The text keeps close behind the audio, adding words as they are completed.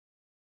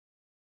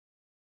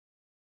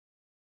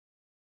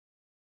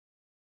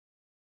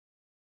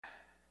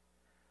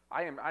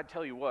I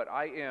tell you what,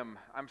 I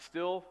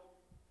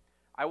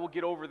will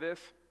get over this.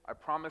 I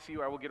promise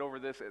you I will get over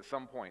this at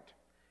some point.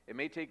 It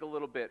may take a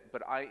little bit,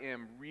 but I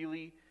am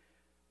really,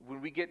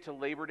 when we get to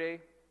Labor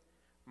Day,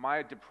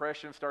 my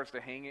depression starts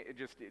to hang, it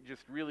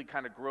just really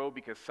kind of grow,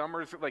 because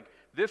summer's, like,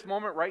 this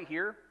moment right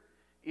here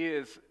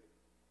is,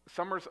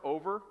 summer's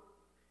over,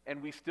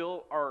 and we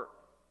still are,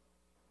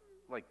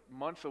 like,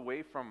 months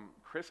away from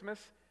Christmas,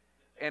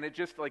 and it's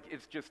just like,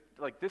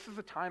 this is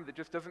a time that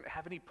just doesn't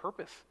have any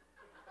purpose.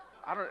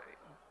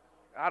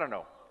 I don't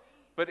know.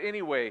 But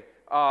anyway,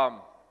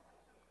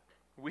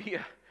 we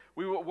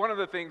one of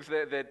the things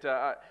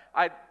that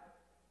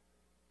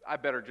I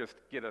better just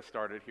get us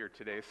started here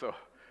today. So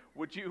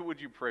would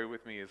you pray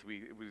with me as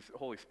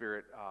Holy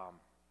Spirit,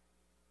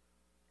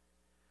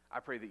 I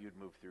pray that you'd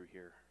move through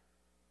here.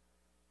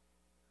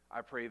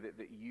 I pray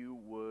that you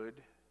would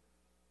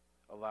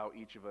allow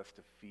each of us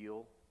to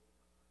feel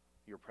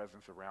your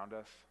presence around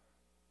us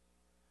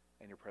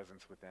and your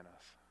presence within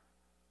us.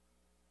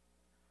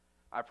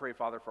 I pray,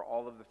 Father, for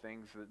all of the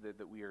things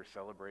that we are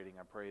celebrating.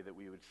 I pray that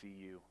we would see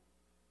you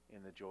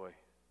in the joy.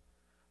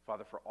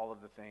 Father, for all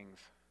of the things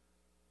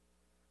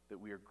that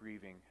we are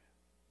grieving,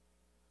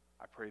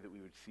 I pray that we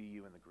would see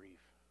you in the grief.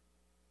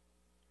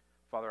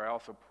 Father, I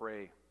also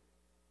pray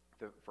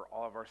that for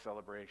all of our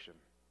celebration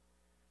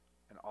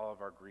and all of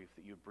our grief,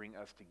 that you would bring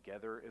us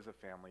together as a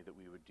family, that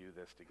we would do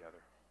this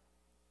together.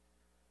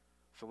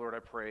 So, Lord, I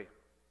pray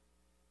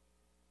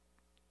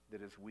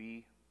that as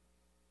we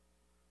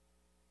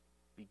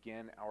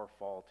begin our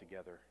fall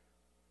together,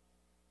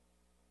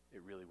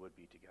 it really would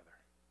be together.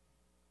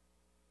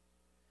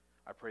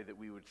 I pray that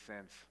we would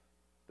sense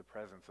the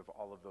presence of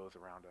all of those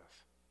around us.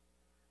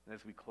 And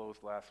as we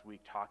closed last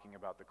week talking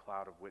about the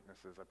cloud of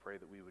witnesses, I pray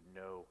that we would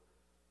know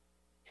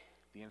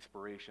the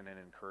inspiration and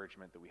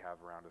encouragement that we have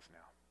around us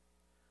now.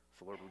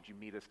 So, Lord, would you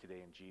meet us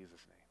today in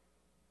Jesus'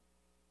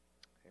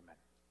 name? Amen.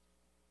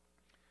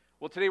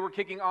 Well, today we're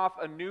kicking off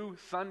a new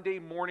Sunday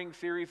morning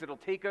series that'll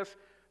take us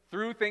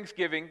through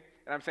Thanksgiving.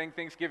 And I'm saying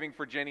Thanksgiving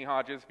for Jenny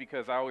Hodges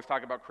because I always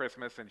talk about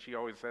Christmas, and she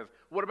always says,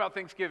 "What about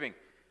Thanksgiving?"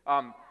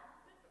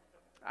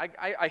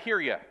 I hear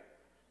you.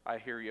 I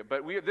hear you.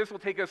 But this will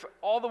take us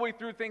all the way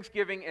through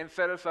Thanksgiving and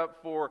set us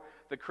up for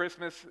the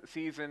Christmas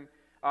season.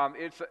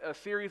 It's a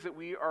series that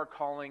we are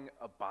calling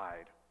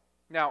Abide.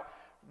 Now,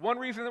 one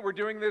reason that we're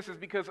doing this is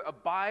because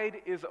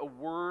abide is a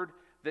word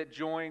that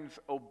joins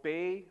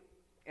obey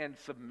and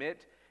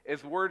submit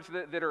as words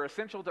that are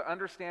essential to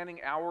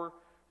understanding our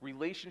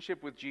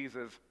relationship with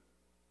Jesus.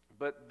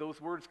 But those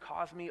words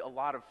cause me a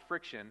lot of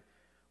friction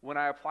when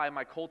I apply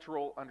my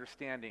cultural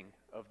understanding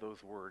of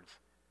those words.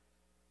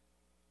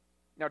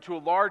 Now, to a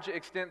large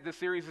extent, this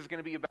series is going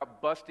to be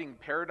about busting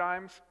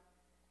paradigms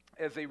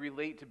as they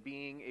relate to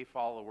being a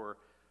follower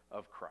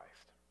of Christ.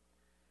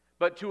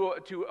 But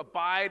to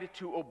abide,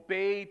 to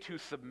obey, to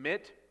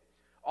submit,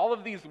 all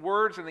of these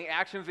words and the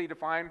actions they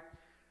define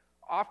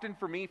often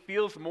for me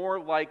feels more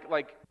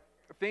like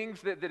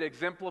things that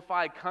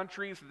exemplify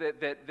countries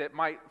that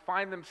might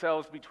find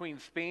themselves between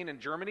Spain and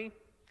Germany.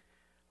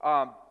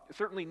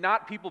 Certainly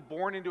not people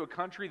born into a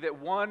country that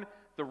won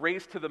the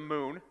race to the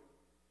moon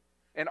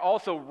and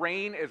also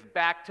reign as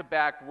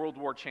back-to-back World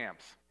War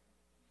champs.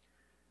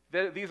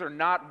 These are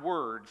not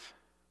words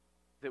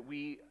that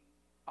we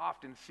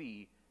often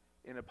see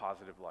in a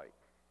positive light.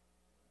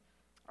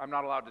 I'm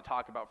not allowed to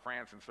talk about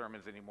France in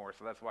sermons anymore,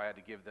 so that's why I had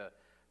to give the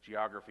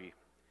geography.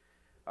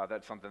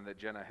 That's something that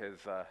Jenna has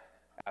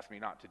asked me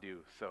not to do.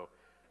 So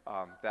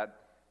that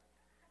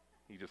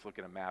you just look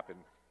at a map and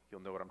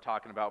you'll know what I'm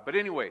talking about. But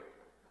anyway,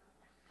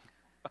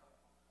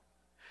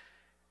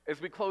 as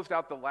we closed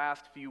out the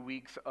last few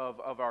weeks of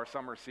our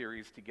summer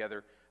series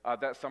together,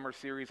 that summer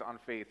series on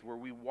faith, where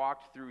we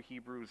walked through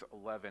Hebrews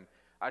 11,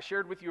 I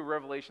shared with you a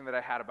revelation that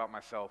I had about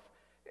myself.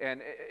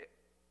 And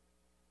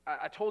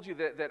I told you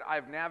that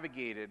I've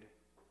navigated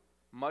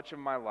much of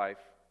my life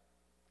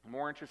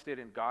more interested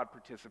in God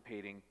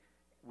participating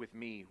with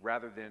me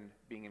rather than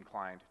being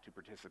inclined to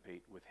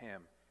participate with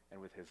Him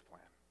and with His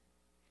plan.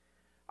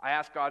 I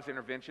ask God's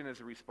intervention as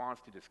a response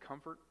to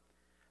discomfort.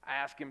 I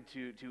ask Him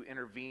to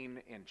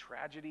intervene in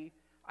tragedy.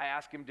 I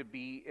ask Him to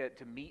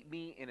meet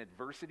me in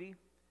adversity.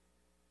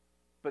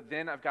 But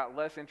then I've got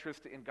less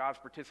interest in God's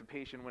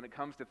participation when it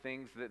comes to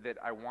things that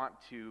I want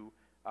to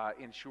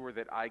ensure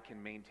that I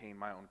can maintain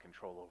my own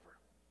control over.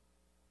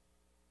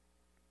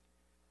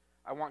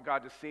 I want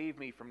God to save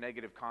me from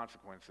negative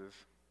consequences.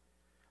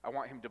 I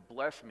want Him to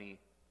bless me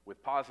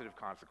with positive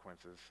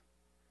consequences.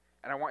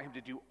 And I want Him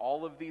to do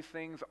all of these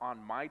things on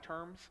my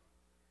terms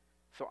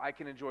so I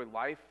can enjoy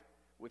life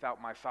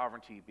without my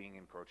sovereignty being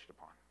encroached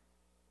upon.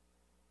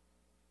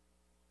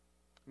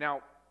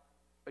 Now,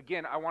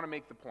 again, I want to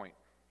make the point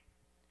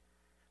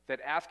that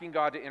asking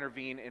God to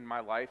intervene in my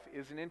life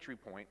is an entry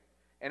point,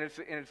 and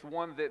it's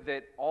one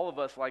that all of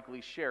us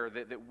likely share,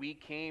 that we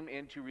came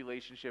into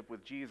relationship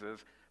with Jesus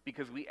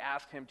because we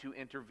asked Him to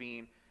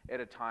intervene at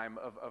a time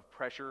of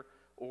pressure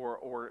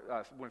or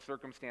when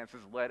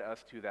circumstances led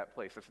us to that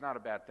place. That's not a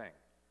bad thing.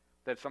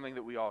 That's something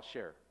that we all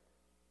share.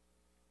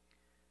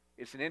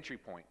 It's an entry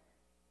point.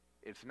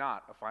 It's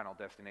not a final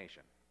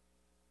destination.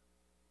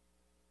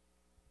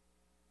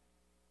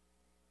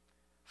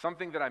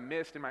 Something that I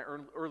missed in my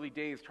early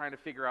days trying to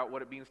figure out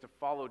what it means to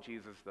follow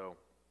Jesus, though,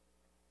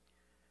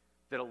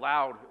 that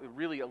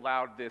really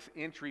allowed this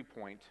entry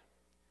point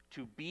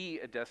to be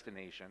a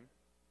destination,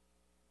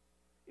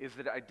 is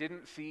that I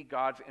didn't see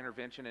God's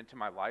intervention into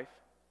my life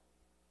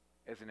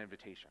as an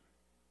invitation.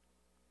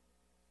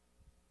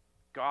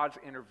 God's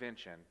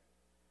intervention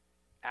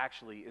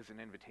actually is an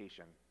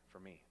invitation for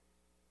me.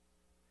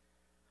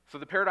 So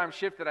the paradigm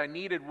shift that I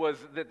needed was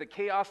that the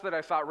chaos that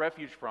I sought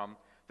refuge from,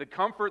 the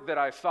comfort that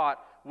I sought,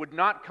 would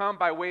not come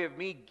by way of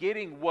me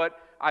getting what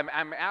I'm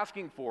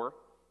asking for,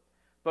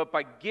 but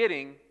by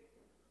getting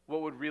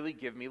what would really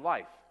give me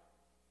life.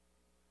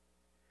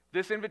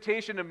 This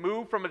invitation to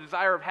move from a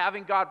desire of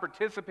having God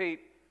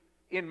participate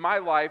in my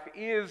life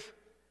is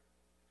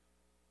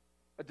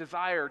a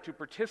desire to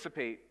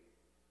participate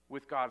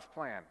with God's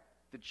plan.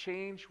 The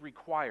change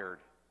required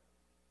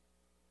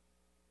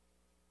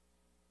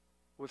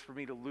was for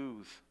me to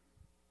lose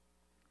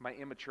my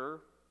immature,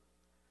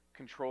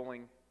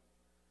 controlling,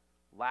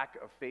 lack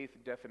of faith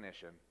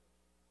definition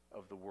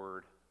of the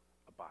word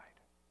abide.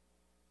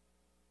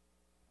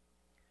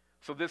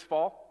 So this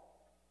fall,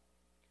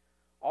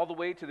 all the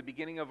way to the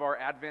beginning of our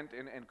Advent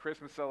and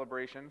Christmas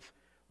celebrations,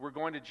 we're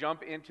going to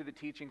jump into the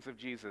teachings of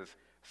Jesus,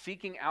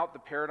 seeking out the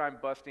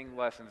paradigm-busting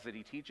lessons that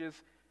he teaches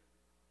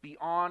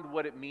beyond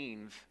what it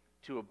means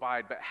to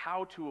abide, but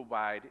how to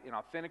abide in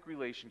authentic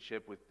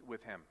relationship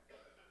with him.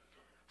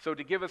 So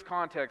to give us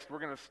context, we're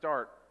going to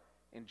start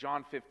in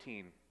John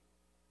 15,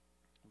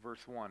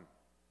 verse 1.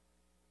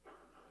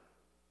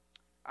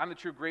 I'm the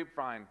true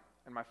grapevine,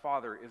 and my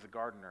Father is a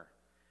gardener.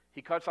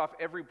 He cuts off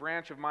every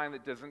branch of mine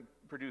that doesn't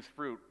produce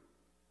fruit,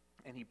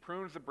 and he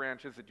prunes the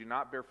branches that do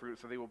not bear fruit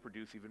so they will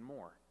produce even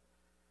more.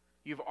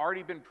 You've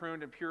already been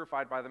pruned and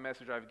purified by the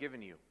message I've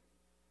given you.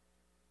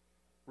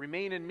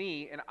 Remain in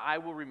me, and I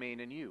will remain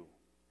in you.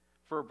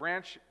 For a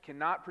branch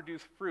cannot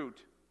produce fruit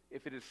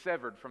if it is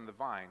severed from the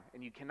vine,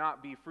 and you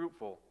cannot be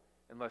fruitful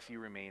unless you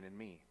remain in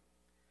me.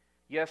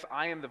 Yes,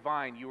 I am the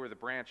vine, you are the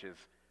branches.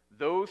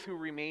 Those who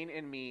remain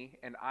in me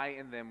and I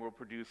in them will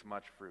produce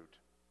much fruit.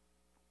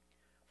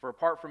 For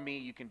apart from me,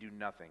 you can do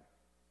nothing.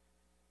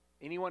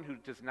 Anyone who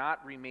does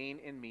not remain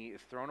in me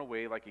is thrown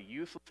away like a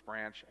useless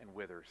branch and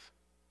withers.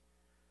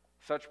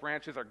 Such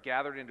branches are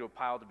gathered into a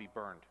pile to be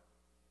burned.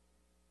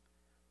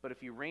 But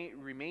if you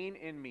remain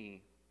in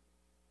me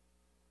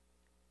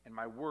and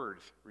my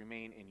words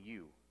remain in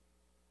you,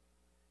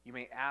 you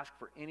may ask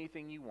for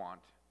anything you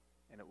want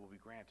and it will be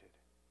granted.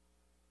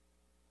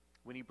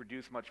 When you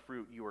produce much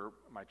fruit, you are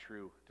my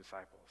true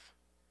disciples.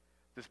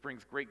 This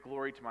brings great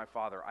glory to my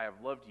Father. I have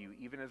loved you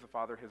even as the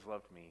Father has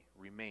loved me.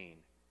 Remain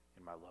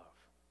in my love.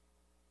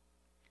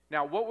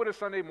 Now, what would a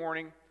Sunday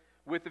morning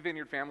with the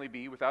Vineyard family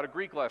be without a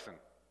Greek lesson?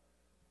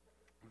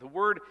 The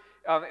word,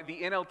 the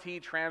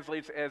NLT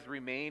translates as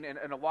remain,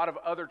 and a lot of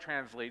other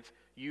translates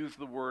use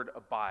the word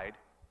abide,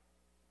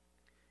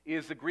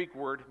 is the Greek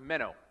word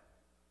meno.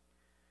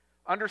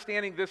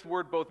 Understanding this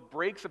word both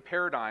breaks a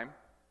paradigm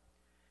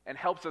and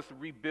helps us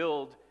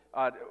rebuild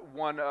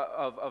one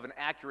of an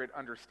accurate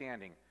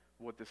understanding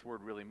of what this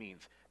word really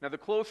means. Now, the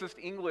closest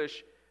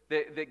English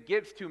that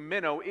gets to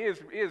meno is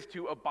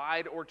to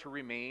abide or to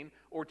remain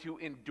or to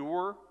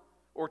endure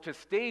or to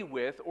stay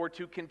with or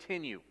to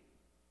continue.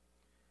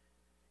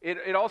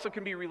 It also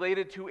can be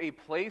related to a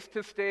place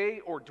to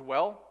stay or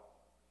dwell,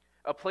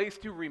 a place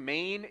to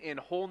remain in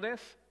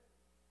wholeness.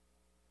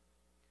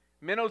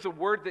 Meno is a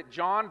word that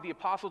John, the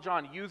Apostle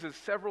John, uses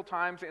several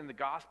times in the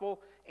gospel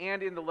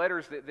and in the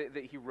letters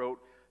that he wrote,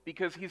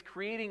 because he's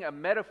creating a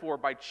metaphor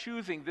by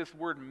choosing this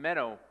word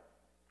meno,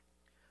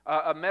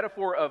 a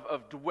metaphor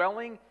of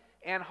dwelling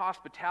and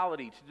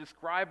hospitality to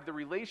describe the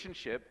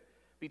relationship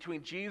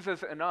between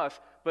Jesus and us,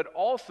 but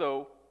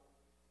also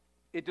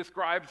it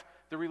describes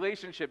the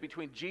relationship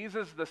between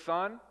Jesus the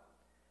Son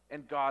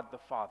and God the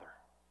Father.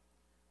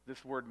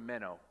 This word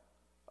meno,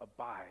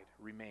 abide,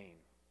 remain.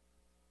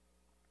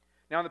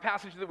 Now, in the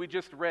passage that we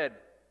just read,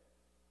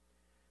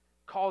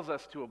 calls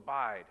us to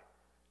abide,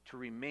 to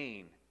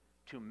remain,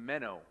 to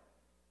meno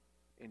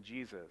in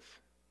Jesus.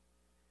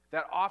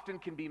 That often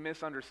can be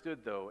misunderstood,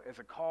 though, as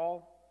a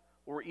call,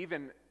 or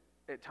even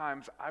at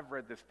times I've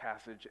read this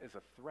passage as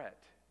a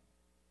threat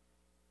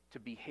to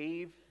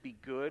behave, be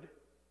good.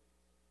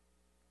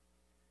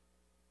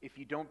 If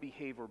you don't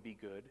behave or be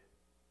good,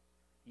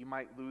 you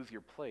might lose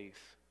your place,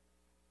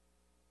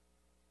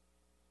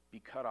 be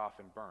cut off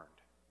and burned.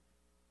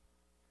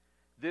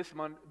 This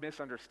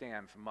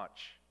misunderstands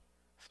much,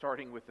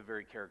 starting with the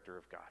very character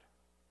of God.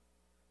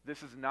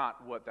 This is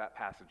not what that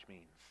passage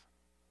means.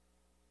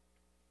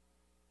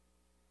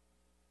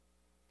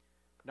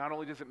 Not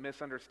only does it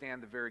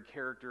misunderstand the very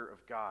character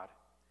of God,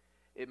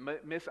 it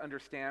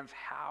misunderstands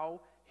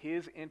how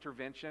his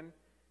intervention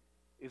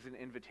is an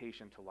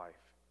invitation to life.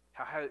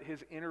 How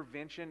his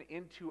intervention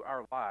into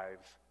our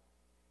lives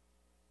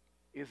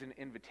is an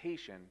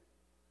invitation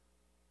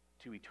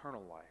to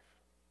eternal life.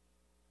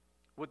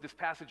 What this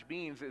passage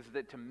means is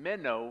that to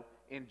meno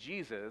in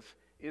Jesus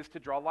is to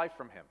draw life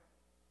from him.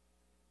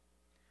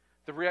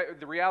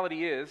 The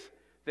reality is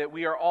that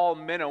we are all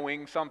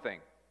minnowing something.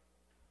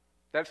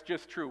 That's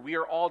just true. We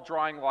are all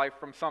drawing life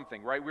from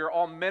something, right? We are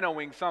all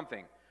minnowing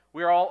something.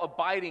 We are all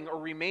abiding or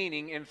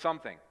remaining in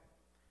something.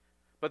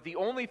 But the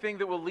only thing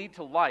that will lead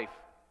to life,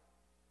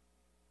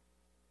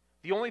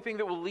 the only thing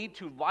that will lead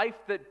to life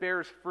that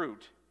bears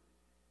fruit,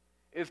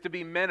 is to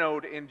be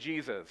minnowed in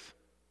Jesus.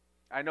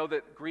 I know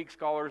that Greek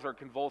scholars are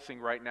convulsing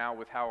right now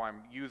with how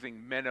I'm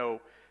using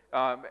minnow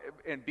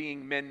and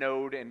being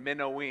minnowed and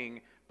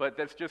minnowing, but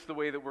that's just the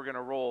way that we're going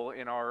to roll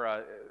in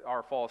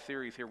our fall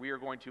series here. We are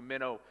going to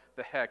minnow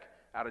the heck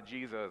out of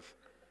Jesus.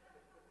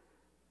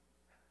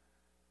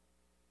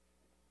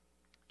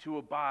 To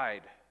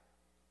abide,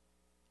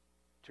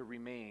 to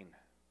remain,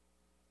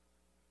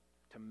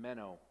 to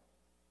minnow,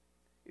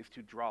 is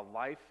to draw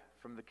life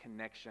from the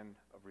connection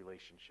of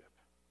relationship.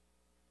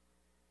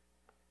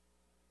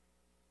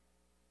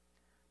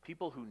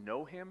 People who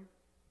know him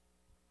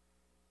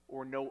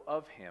or know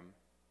of him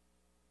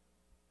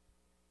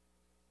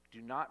do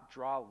not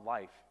draw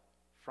life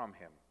from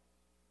him.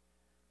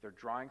 They're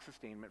drawing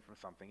sustainment from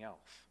something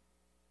else.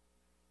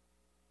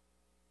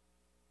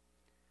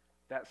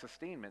 That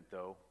sustainment,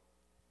 though,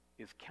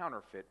 is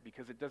counterfeit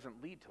because it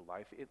doesn't lead to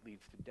life, it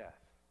leads to death.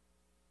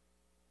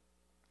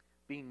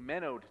 Being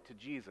minnowed to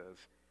Jesus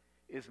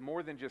is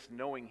more than just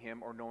knowing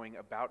him or knowing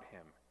about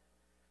him.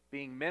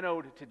 Being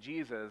minnowed to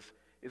Jesus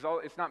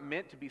it's not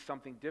meant to be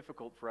something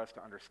difficult for us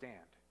to understand.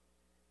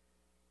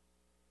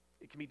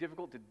 It can be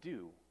difficult to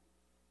do,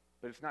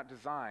 but it's not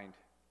designed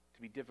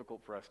to be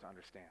difficult for us to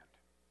understand.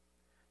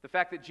 The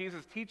fact that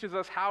Jesus teaches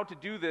us how to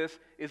do this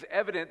is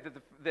evident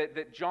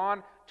that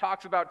John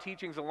talks about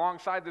teachings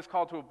alongside this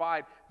call to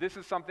abide. This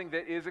is something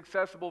that is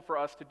accessible for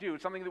us to do.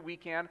 It's something that we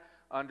can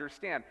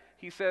understand.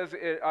 He says,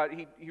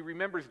 he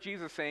remembers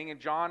Jesus saying in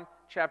John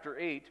chapter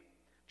 8,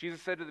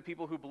 Jesus said to the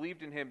people who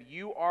believed in him,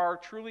 "You are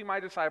truly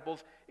my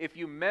disciples if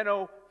you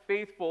remain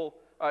faithful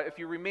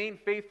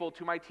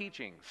to my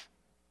teachings."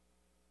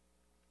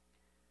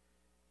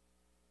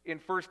 In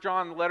 1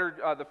 John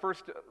letter, the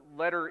first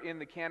letter in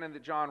the canon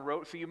that John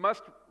wrote, so you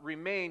must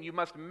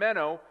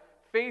minnow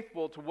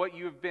faithful to what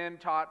you have been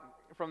taught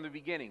from the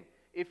beginning.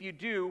 If you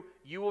do,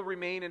 you will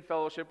remain in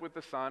fellowship with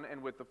the Son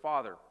and with the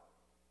Father.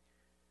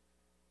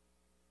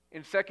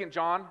 In 2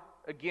 John,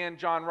 again,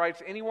 John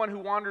writes, anyone who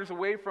wanders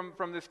away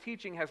from this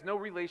teaching has no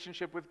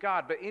relationship with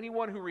God, but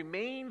anyone who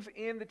remains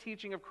in the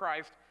teaching of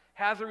Christ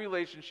has a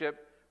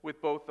relationship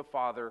with both the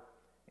Father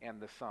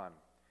and the Son.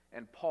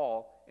 And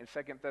Paul, in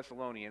 2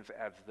 Thessalonians,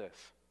 adds this.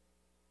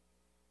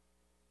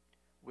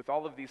 With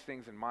all of these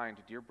things in mind,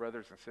 dear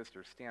brothers and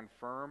sisters, stand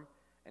firm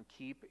and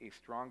keep a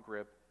strong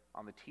grip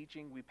on the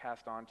teaching we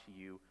passed on to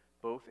you,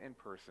 both in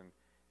person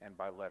and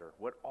by letter.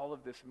 What all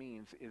of this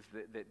means is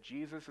that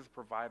Jesus has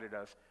provided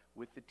us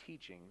with the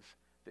teachings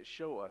that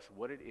show us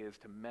what it is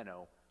to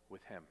minnow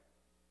with him.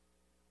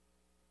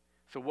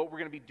 So what we're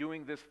going to be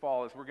doing this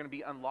fall is we're going to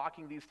be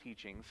unlocking these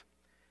teachings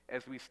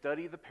as we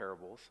study the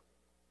parables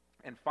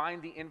and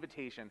find the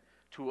invitation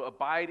to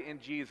abide in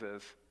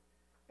Jesus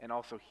and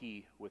also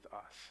he with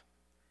us.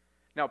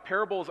 Now,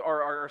 parables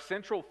are a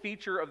central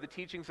feature of the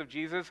teachings of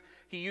Jesus.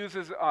 He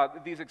uses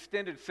these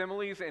extended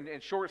similes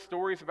and short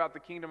stories about the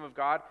kingdom of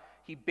God.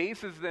 He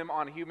bases them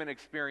on human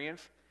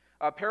experience.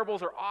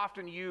 Parables are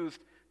often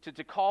used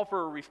to call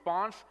for a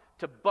response,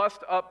 to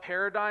bust up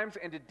paradigms,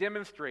 and to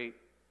demonstrate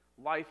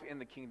life in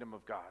the kingdom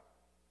of God.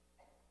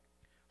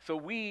 So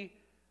we,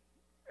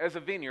 as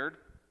a vineyard,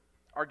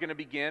 are going to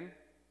begin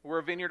where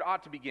a vineyard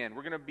ought to begin.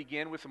 We're going to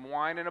begin with some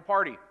wine and a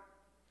party.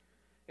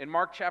 In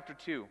Mark chapter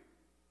 2,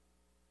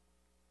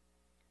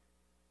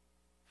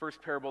 first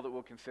parable that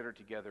we'll consider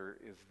together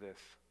is this.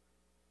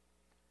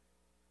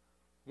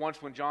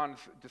 Once when John's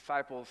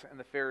disciples and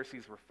the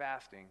Pharisees were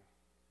fasting,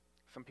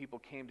 some people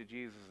came to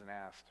Jesus and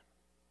asked,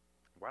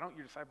 "Why don't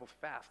your disciples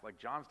fast like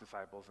John's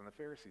disciples and the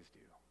Pharisees do?"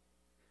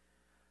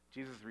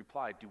 Jesus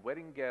replied, "Do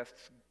wedding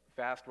guests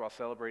fast while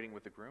celebrating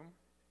with the groom?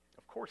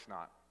 Of course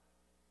not.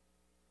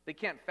 They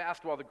can't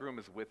fast while the groom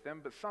is with them,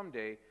 but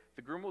someday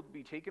the groom will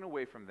be taken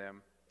away from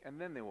them, and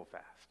then they will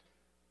fast.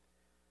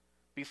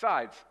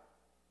 Besides,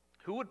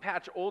 who would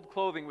patch old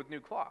clothing with new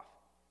cloth?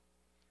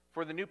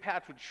 For the new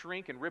patch would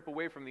shrink and rip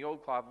away from the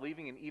old cloth,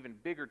 leaving an even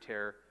bigger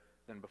tear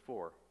than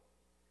before.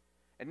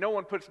 And no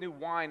one puts new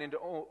wine into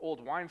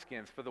old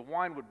wineskins, for the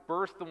wine would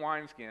burst the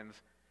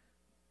wineskins,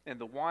 and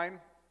the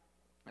wine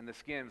and the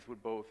skins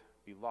would both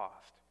be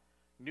lost.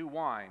 New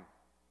wine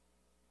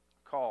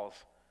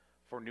calls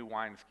for new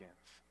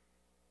wineskins."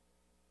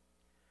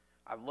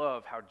 I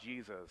love how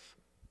Jesus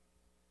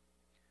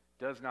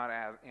does not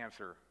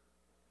answer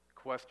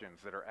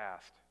questions that are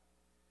asked,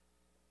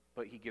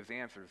 but he gives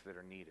answers that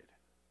are needed.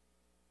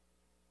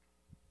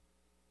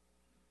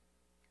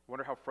 I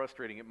wonder how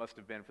frustrating it must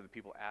have been for the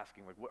people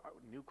asking, like, what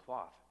new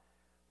cloth?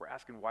 We're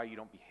asking why you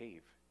don't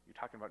behave. You're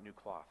talking about new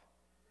cloth.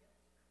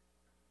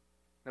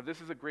 Now, this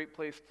is a great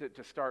place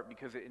to start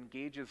because it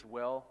engages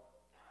well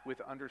with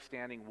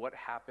understanding what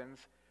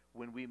happens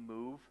when we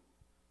move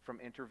from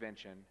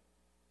intervention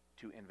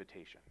to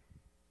invitation.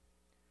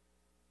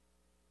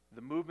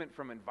 The movement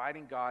from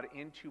inviting God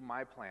into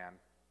my plan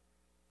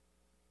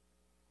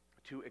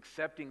to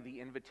accepting the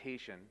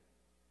invitation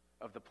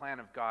of the plan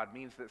of God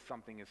means that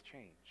something has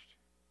changed.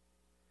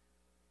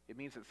 It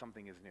means that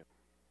something is new.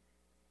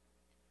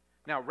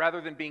 Now, rather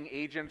than being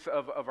agents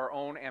of our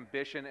own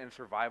ambition and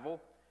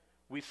survival,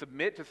 we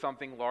submit to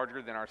something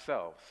larger than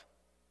ourselves.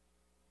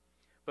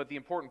 But the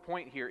important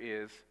point here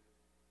is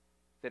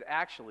that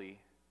actually,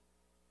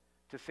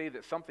 to say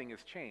that something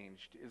has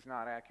changed is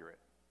not accurate.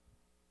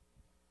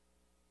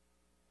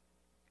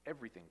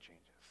 Everything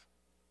changes.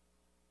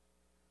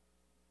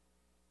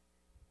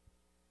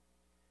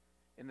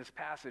 In this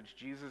passage,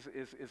 Jesus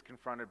is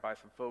confronted by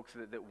some folks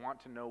that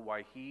want to know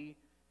why he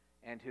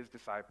and his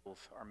disciples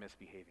are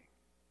misbehaving.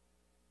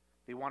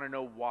 They want to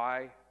know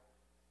why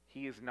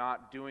he is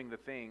not doing the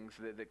things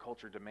that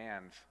culture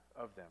demands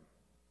of them.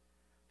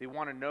 They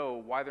want to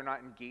know why they're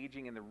not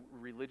engaging in the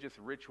religious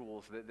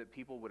rituals that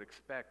people would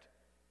expect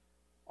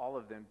all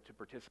of them to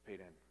participate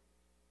in.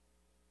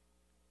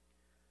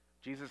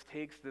 Jesus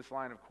takes this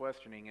line of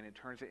questioning and it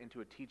turns it into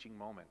a teaching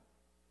moment.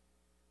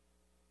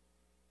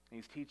 And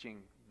he's teaching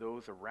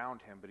those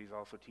around him, but he's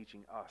also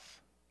teaching us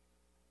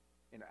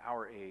in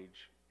our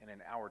age and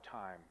in our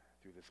time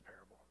through this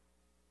parable.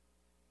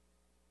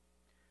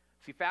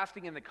 See,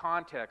 fasting in the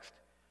context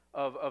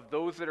of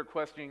those that are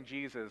questioning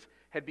Jesus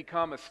had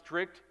become a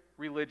strict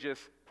religious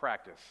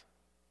practice.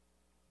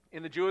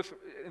 In the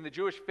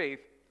Jewish faith,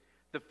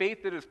 the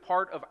faith that is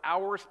part of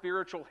our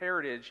spiritual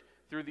heritage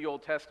through the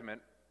Old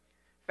Testament,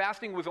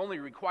 fasting was only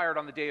required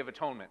on the Day of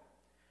Atonement.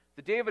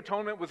 The Day of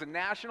Atonement was a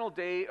national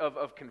day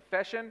of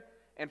confession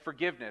and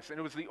forgiveness, and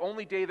it was the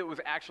only day that was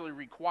actually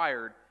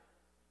required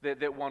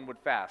that one would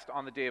fast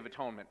on the Day of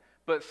Atonement.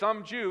 But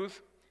some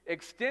Jews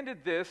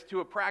extended this to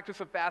a practice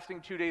of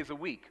fasting 2 days a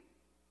week.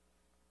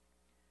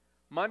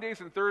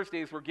 Mondays and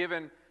Thursdays were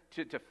given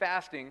to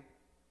fasting,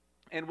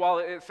 and while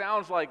it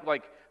sounds like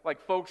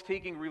folks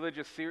taking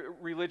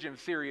religion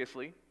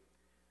seriously,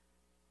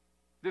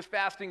 this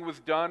fasting was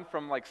done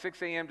from like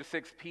 6 a.m. to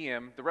 6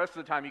 p.m. The rest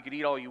of the time you could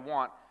eat all you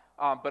want,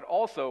 but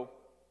also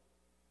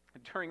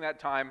during that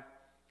time,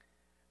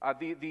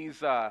 these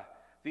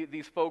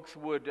folks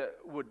would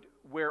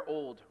wear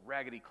old,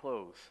 raggedy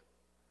clothes.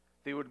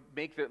 They would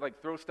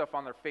throw stuff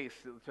on their face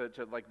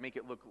to make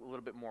it look a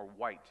little bit more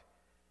white.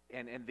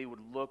 And they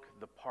would look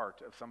the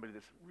part of somebody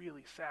that's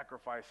really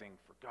sacrificing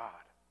for God.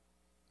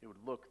 It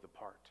would look the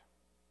part.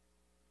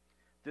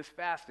 This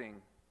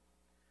fasting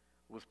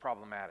was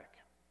problematic.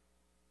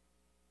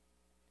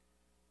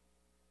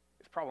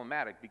 It's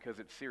problematic because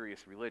it's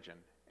serious religion,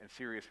 and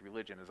serious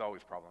religion is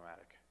always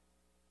problematic.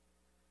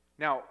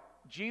 Now,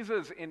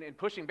 Jesus, in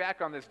pushing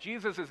back on this,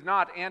 Jesus is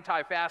not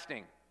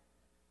anti-fasting.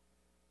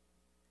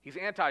 He's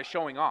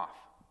anti-showing off.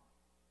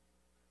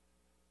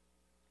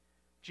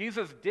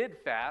 Jesus did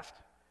fast,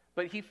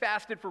 but he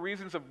fasted for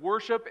reasons of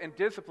worship and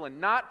discipline,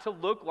 not to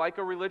look like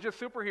a religious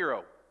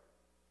superhero.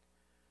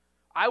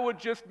 I would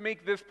just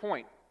make this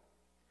point.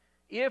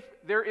 If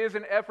there is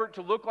an effort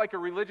to look like a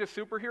religious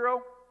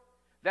superhero,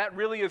 that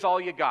really is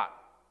all you got.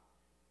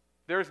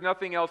 There's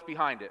nothing else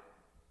behind it.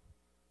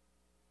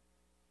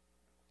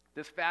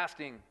 This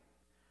fasting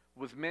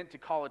was meant to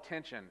call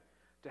attention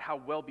to how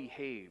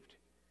well-behaved,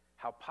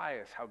 how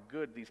pious, how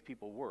good these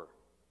people were.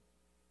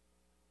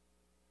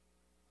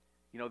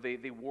 You know,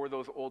 they wore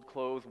those old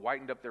clothes,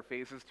 whitened up their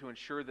faces to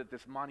ensure that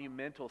this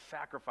monumental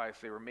sacrifice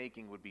they were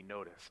making would be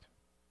noticed.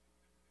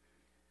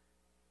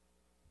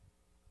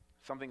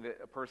 Something that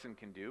a person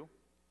can do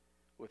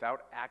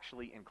without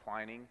actually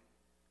inclining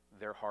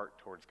their heart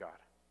towards God.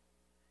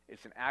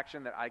 It's an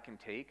action that I can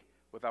take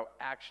without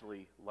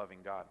actually loving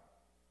God.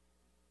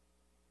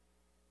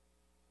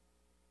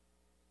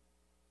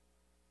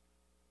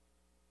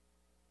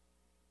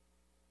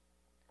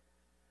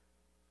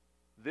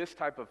 This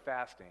type of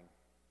fasting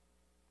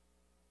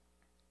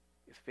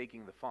is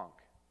faking the funk,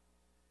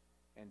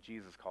 and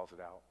Jesus calls it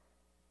out.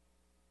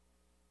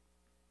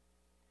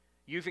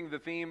 Using the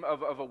theme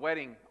of a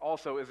wedding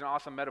also is an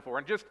awesome metaphor.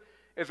 And just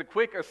as a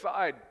quick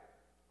aside,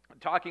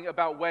 talking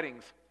about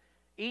weddings,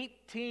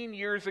 18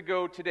 years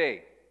ago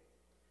today,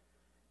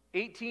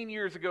 18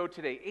 years,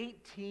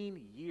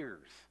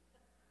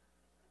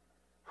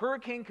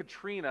 Hurricane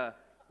Katrina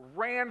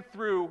ran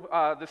through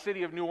the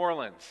city of New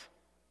Orleans.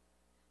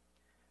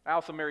 I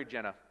also married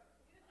Jenna.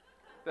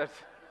 That's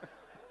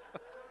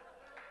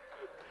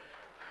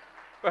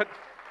but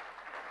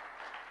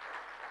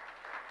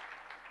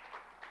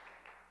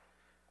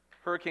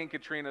Hurricane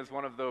Katrina is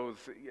one of those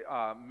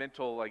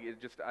mental,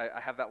 I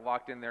have that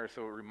locked in there,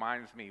 so it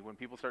reminds me when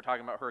people start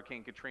talking about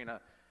Hurricane Katrina,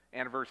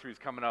 anniversary is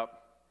coming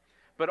up.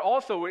 But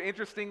also,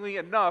 interestingly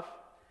enough,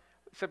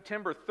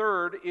 September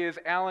 3rd is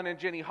Alan and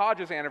Jenny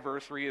Hodges'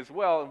 anniversary as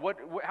well.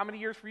 And how many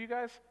years for you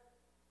guys?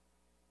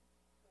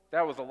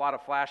 That was a lot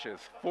of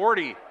flashes.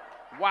 40.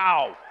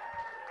 Wow.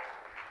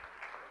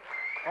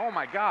 Oh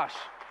my gosh.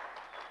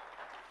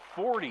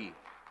 40.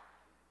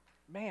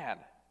 Man,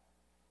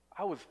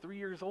 I was 3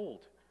 years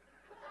old.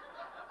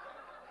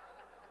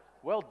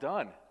 Well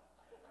done.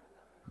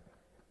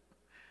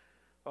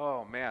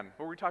 Oh man,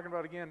 what were we talking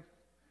about again?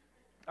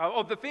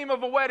 The theme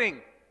of a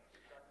wedding.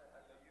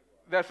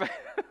 That's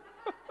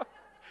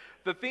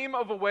the theme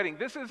of a wedding.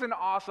 This is an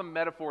awesome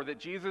metaphor that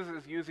Jesus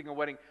is using a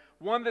wedding.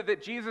 One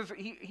that Jesus,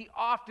 he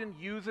often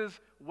uses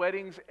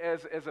weddings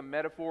as a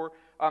metaphor.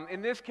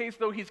 In this case,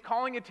 though, he's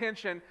calling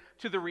attention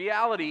to the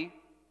reality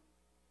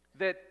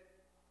that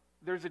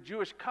there's a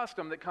Jewish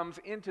custom that comes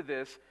into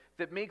this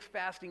that makes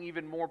fasting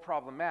even more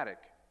problematic.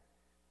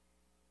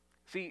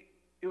 See,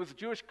 it was a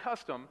Jewish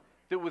custom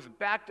that was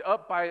backed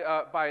up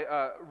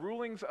by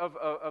rulings of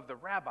the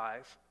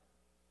rabbis,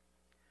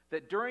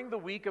 that during the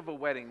week of a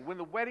wedding, when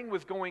the wedding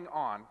was going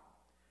on,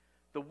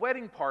 the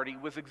wedding party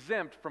was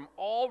exempt from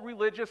all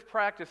religious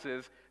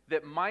practices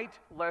that might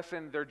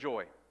lessen their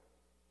joy.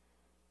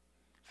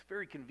 It's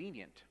very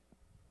convenient.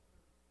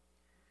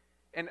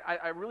 And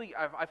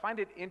I find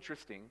it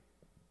interesting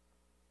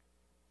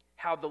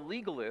how the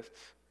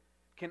legalists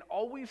can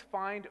always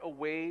find a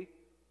way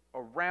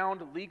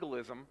around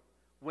legalism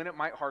when it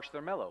might harsh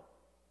their mellow.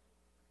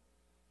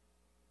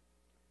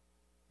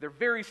 They're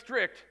very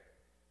strict,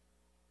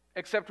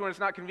 except when it's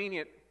not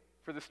convenient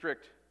for the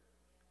strict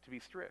to be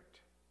strict.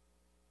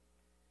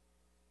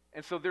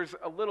 And so there's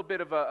a little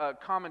bit of a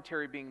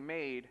commentary being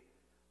made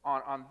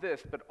on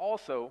this, but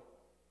also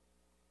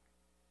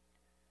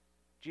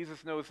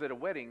Jesus knows that a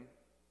wedding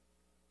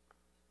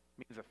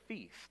means a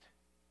feast.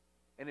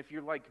 And if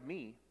you're like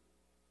me,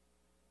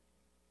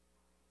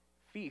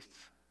 feasts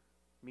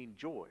mean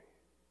joy.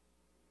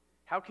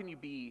 How can you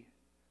be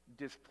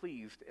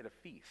displeased at a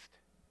feast,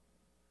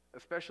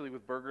 especially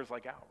with burgers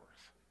like ours?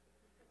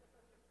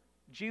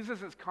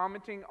 Jesus is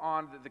commenting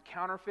on the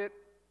counterfeit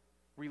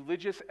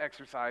religious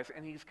exercise,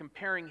 and he's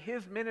comparing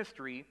his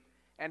ministry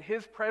and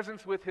his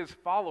presence with his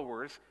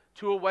followers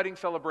to a wedding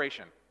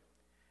celebration.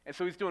 And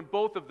so he's doing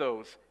both of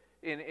those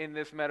in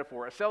this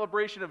metaphor. A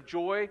celebration of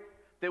joy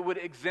that would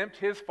exempt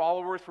his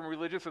followers from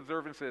religious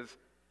observances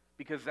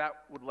because that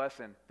would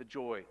lessen the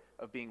joy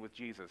of being with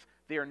Jesus.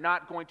 They are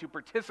not going to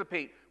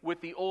participate with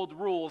the old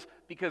rules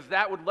because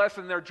that would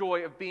lessen their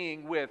joy of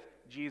being with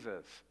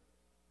Jesus.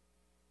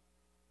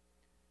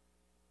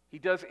 He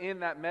does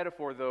end that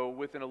metaphor, though,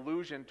 with an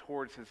allusion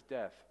towards his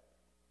death,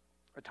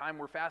 a time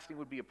where fasting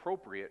would be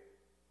appropriate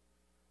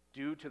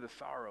due to the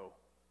sorrow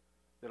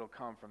that will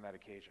come from that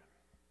occasion.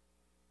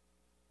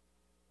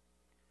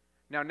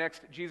 Now,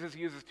 next, Jesus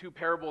uses two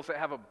parables that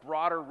have a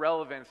broader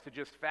relevance to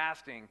just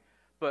fasting,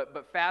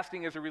 but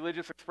fasting as a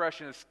religious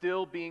expression is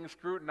still being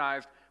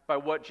scrutinized by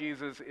what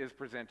Jesus is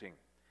presenting.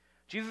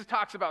 Jesus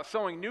talks about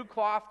sewing new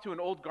cloth to an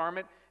old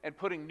garment and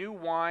putting new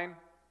wine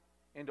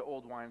into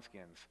old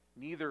wineskins,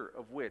 neither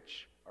of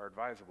which are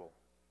advisable.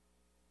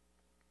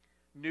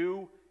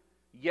 New,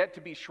 yet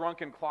to be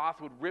shrunken cloth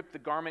would rip the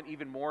garment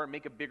even more and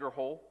make a bigger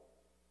hole.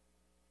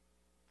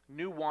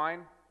 New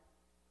wine,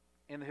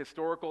 in the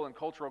historical and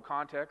cultural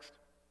context,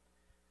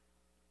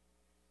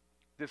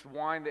 this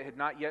wine that had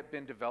not yet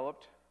been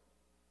developed,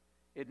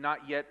 it had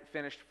not yet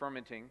finished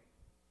fermenting,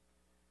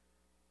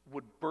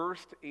 would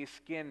burst a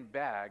skin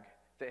bag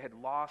that had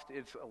lost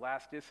its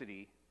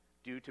elasticity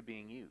due to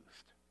being used.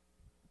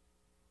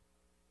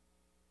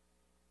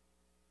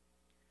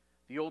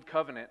 The Old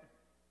Covenant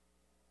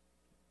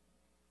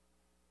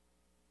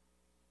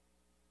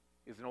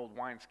is an old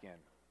wineskin.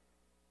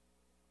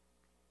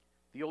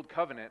 The Old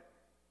Covenant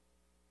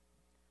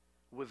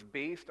was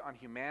based on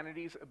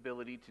humanity's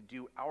ability to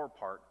do our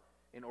part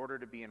in order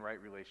to be in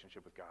right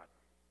relationship with God.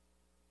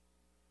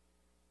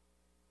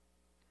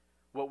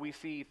 What we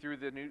see through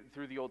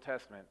the Old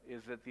Testament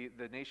is that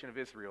the nation of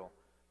Israel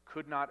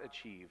could not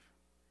achieve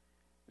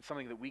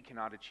something that we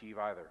cannot achieve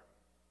either.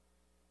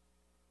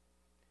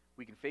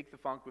 We can fake the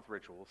funk with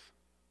rituals.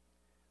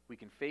 We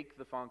can fake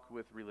the funk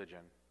with religion.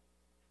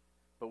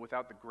 But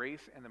without the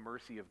grace and the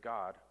mercy of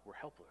God, we're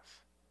helpless.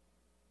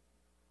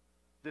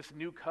 This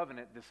new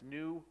covenant, this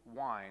new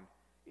wine,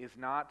 is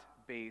not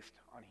based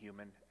on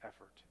human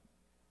effort.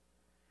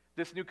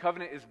 This new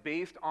covenant is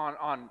based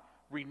on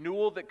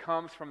renewal that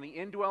comes from the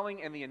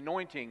indwelling and the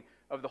anointing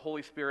of the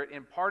Holy Spirit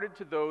imparted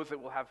to those that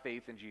will have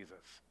faith in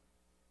Jesus.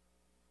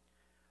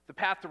 The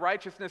path to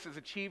righteousness is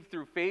achieved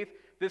through faith.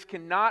 This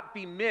cannot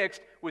be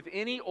mixed with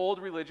any old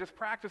religious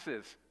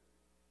practices.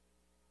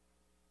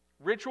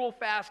 Ritual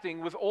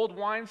fasting was old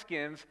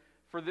wineskins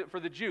for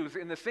the Jews,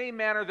 in the same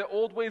manner that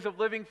old ways of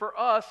living for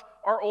us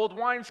are old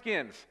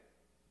wineskins.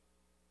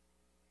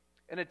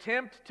 An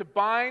attempt to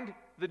bind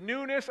the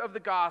newness of the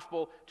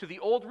gospel to the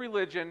old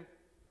religion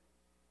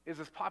is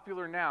as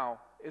popular now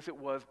as it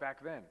was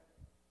back then.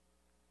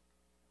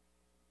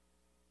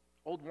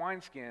 Old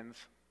wineskins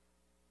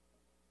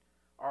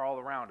are all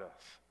around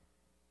us.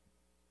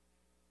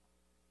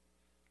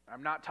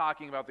 I'm not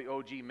talking about the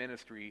OG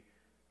ministry.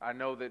 I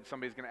know that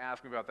somebody's going to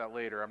ask me about that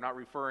later. I'm not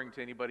referring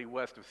to anybody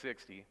west of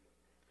 60.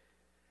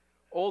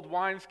 Old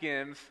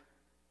wineskins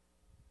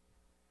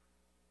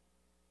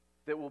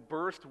that will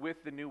burst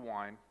with the new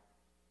wine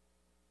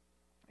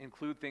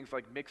include things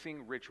like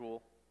mixing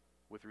ritual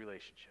with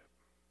relationship,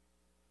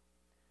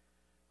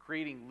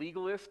 creating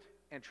legalist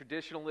and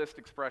traditionalist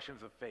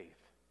expressions of faith,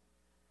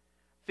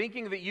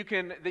 thinking that you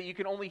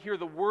can only hear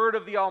the word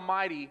of the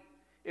Almighty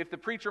if the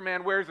preacher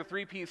man wears a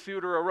three-piece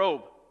suit or a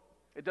robe.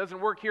 It doesn't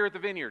work here at the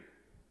Vineyard.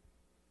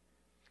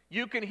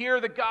 You can hear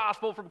the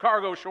gospel from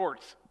cargo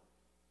shorts.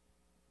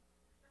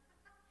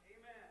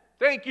 Amen.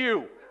 Thank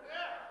you.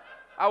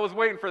 I was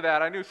waiting for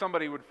that. I knew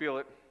somebody would feel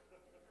it.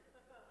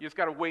 You just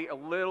got to wait a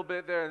little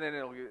bit there, and then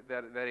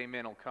that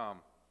amen will come.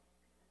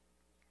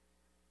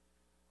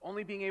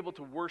 Only being able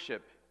to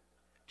worship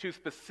to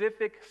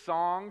specific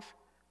songs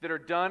that are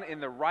done in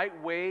the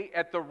right way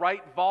at the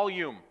right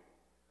volume.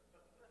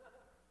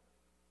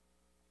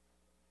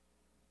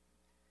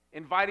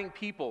 Inviting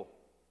people.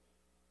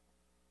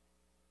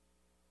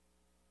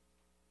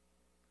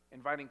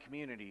 Inviting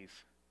communities.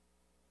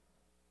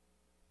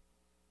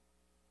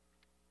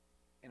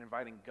 And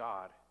inviting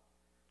God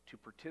to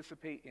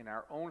participate in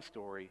our own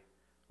story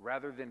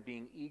rather than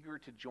being eager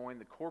to join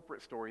the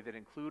corporate story that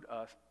includes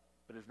us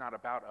but is not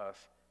about us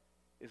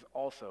is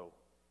also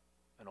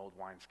an old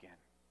wineskin.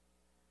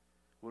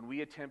 When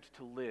we attempt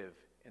to live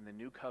in the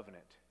new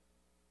covenant,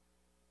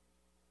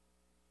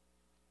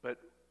 but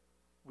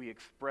we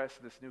express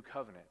this new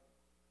covenant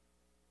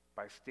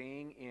by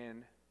staying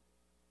in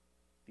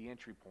the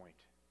entry point,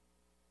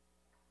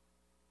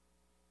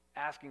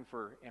 asking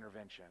for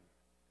intervention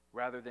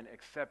rather than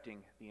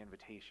accepting the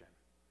invitation.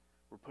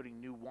 We're putting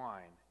new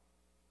wine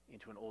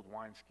into an old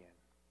wineskin.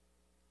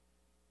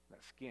 That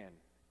skin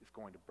is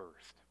going to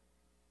burst.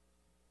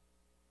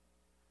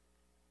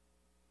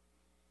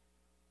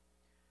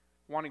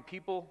 Wanting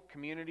people,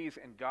 communities,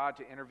 and God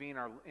to intervene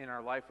in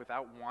our life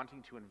without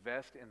wanting to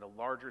invest in the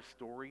larger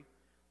story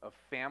of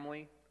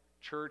family,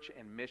 church,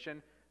 and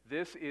mission.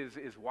 This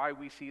is why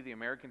we see the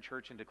American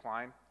church in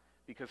decline,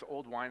 because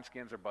old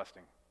wineskins are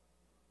busting.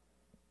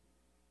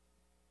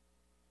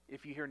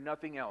 If you hear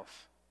nothing else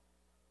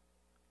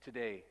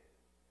today,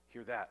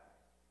 hear that.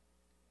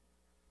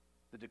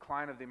 The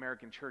decline of the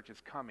American church is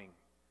coming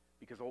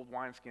because old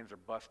wineskins are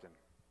busting.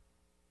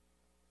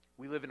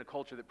 We live in a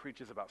culture that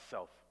preaches about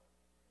self.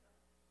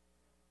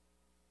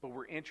 But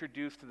we're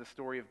introduced to the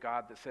story of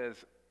God that says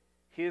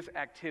his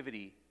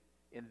activity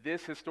in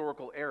this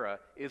historical era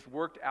is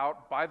worked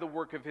out by the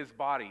work of his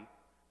body,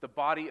 the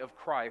body of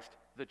Christ,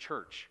 the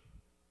church.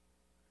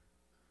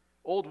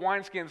 Old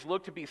wineskins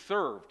look to be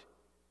served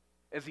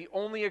as the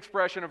only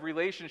expression of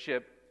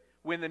relationship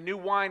when the new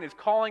wine is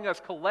calling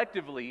us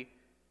collectively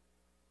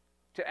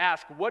to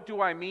ask, what do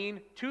I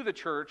mean to the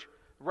church,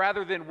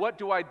 rather than what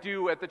do I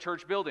do at the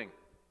church building?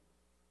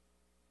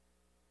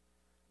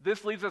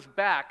 This leads us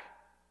back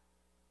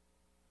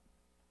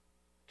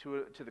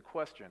to the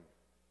question,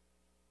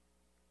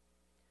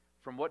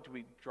 from what do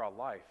we draw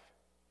life,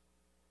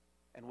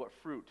 and what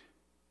fruit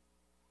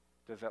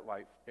does that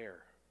life bear?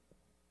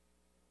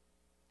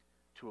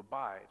 To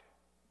abide,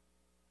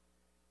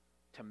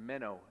 to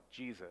meno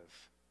Jesus,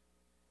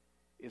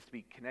 is to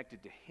be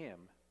connected to him,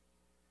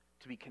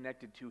 to be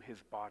connected to his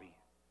body.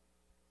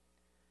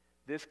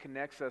 This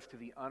connects us to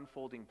the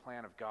unfolding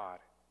plan of God,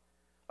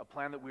 a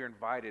plan that we are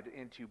invited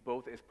into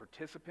both as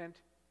participant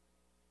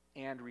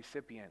and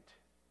recipient.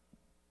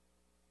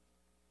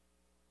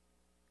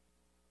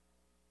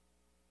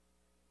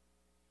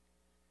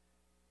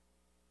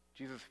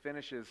 Jesus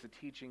finishes the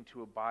teaching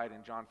to abide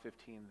in John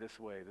 15 this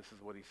way. This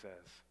is what he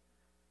says.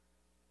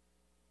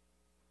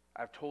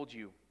 I've told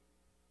you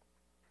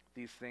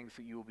these things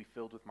that you will be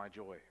filled with my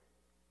joy.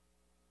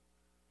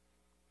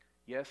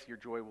 Yes, your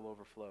joy will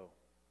overflow.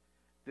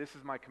 This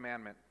is my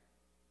commandment.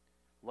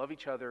 Love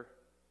each other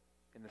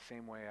in the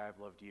same way I have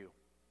loved you.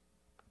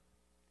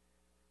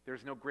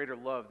 There's no greater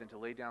love than to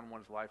lay down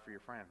one's life for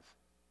your friends.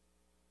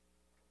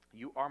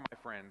 You are my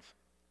friends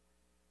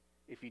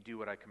if you do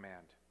what I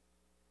command.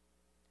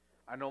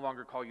 I no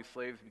longer call you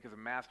slaves because a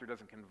master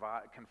doesn't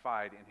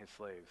confide in his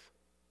slaves.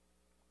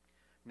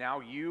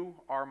 Now you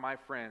are my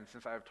friends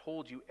since I have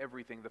told you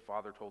everything the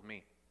Father told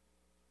me.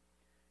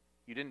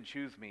 You didn't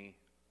choose me,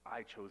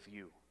 I chose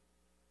you.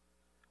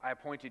 I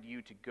appointed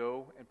you to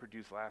go and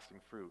produce lasting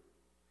fruit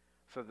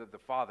so that the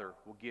Father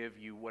will give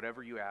you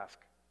whatever you ask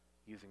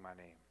using my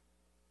name.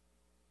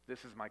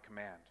 This is my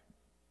command.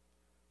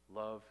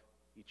 Love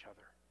each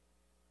other.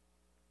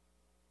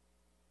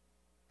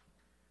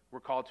 We're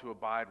called to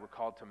abide. We're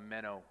called to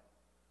meno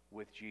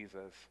with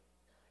Jesus.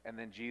 And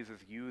then Jesus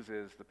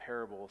uses the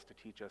parables to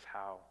teach us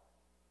how.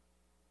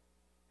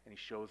 And he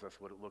shows us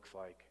what it looks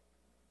like.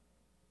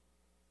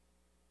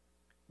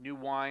 New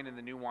wine in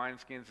the new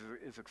wineskins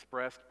is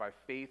expressed by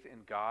faith in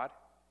God.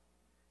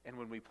 And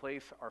when we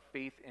place our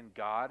faith in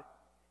God,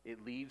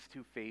 it leads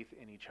to faith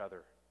in each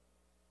other.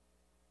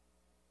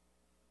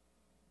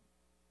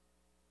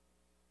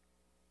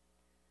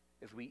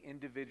 As we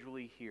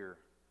individually hear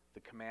the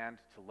command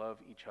to love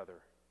each other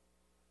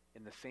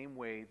in the same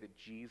way that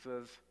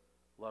Jesus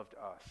loved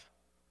us,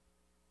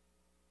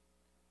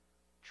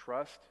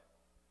 trust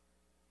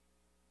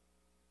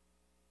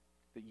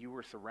that you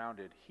were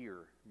surrounded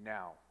here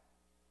now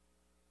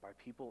by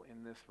people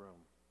in this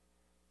room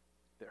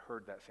that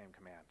heard that same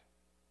command.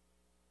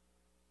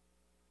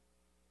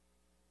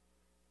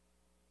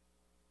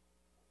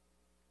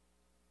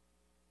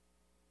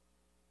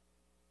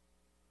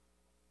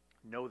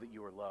 Know that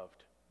you are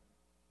loved.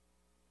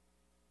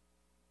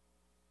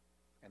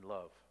 and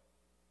love.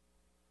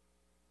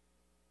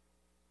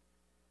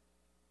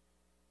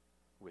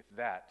 With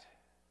that,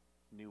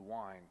 new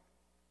wine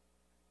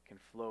can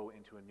flow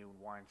into a new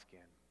wineskin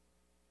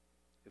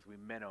as we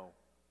minnow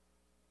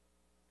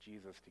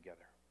Jesus together.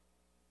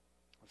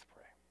 Let's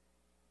pray.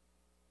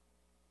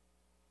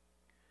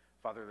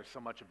 Father, there's so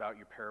much about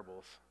your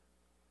parables.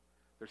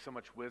 There's so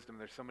much wisdom.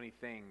 There's so many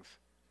things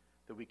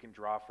that we can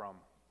draw from.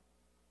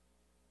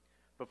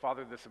 But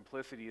Father, the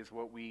simplicity is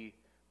what we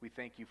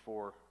thank you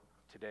for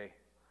today.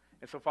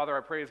 And so, Father,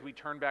 I pray as we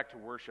turn back to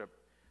worship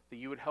that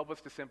you would help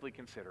us to simply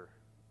consider,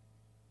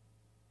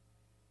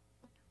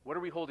 what are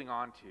we holding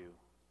on to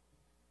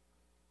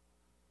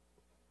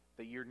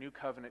that your new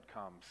covenant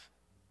comes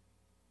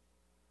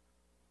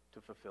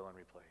to fulfill and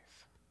replace?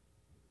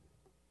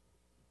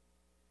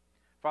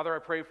 Father, I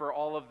pray for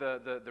all of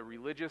the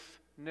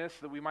religiousness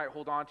that we might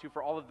hold on to,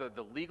 for all of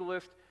the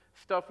legalist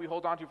stuff we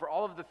hold on to, for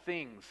all of the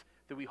things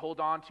that we hold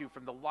on to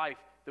from the life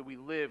that we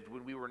lived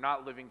when we were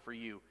not living for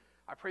you.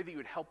 I pray that you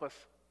would help us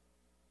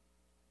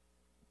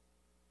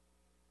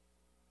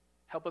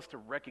to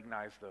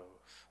recognize those.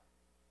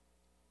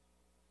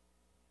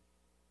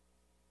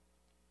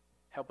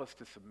 Help us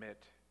to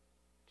submit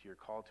to your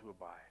call to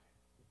abide.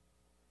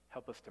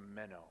 Help us to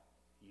minnow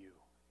you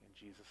in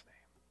Jesus'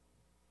 name.